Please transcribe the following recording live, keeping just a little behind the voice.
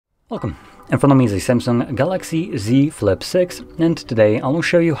Welcome. In front of me is a Samsung Galaxy Z Flip6, and today I will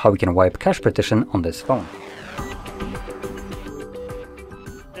show you how we can wipe cache partition on this phone.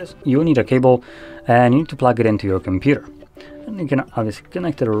 Yes, you will need a cable and you need to plug it into your computer. And you can obviously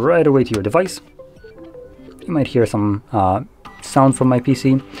connect it right away to your device. You might hear some sound from my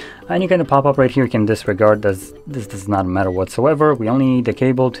PC, and you can pop up right here. You can disregard this. This does not matter whatsoever. We only need the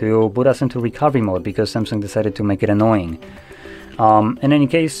cable to boot us into recovery mode because Samsung decided to make it annoying. In any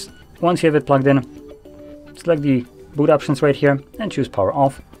case, once you have it plugged in, select the boot options right here and choose power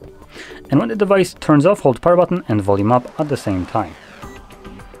off. And when the device turns off, hold power button and volume up at the same time.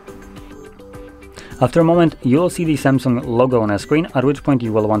 After a moment, you'll see the Samsung logo on a screen, at which point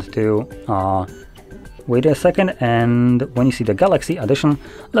you will want to wait a second, and when you see the Galaxy Edition,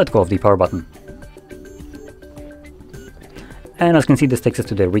 let go of the power button. And as you can see, this takes us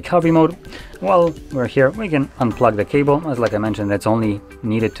to the recovery mode. While we're here, we can unplug the cable. As like I mentioned, it's only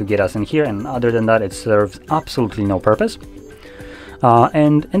needed to get us in here, and other than that, it serves absolutely no purpose.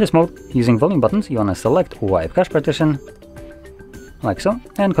 And in this mode, using volume buttons, you want to select Wipe Cache Partition, like so,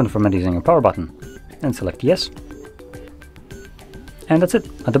 and confirm it using a power button. And select Yes. And that's it.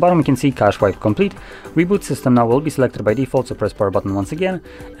 At the bottom you can see Cache Wipe Complete. Reboot System now will be selected by default, so press power button once again,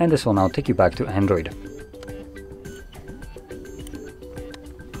 and this will now take you back to Android.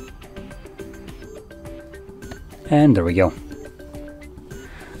 And there we go.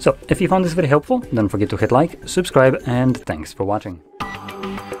 So, if you found this video helpful, don't forget to hit like, subscribe, and thanks for watching.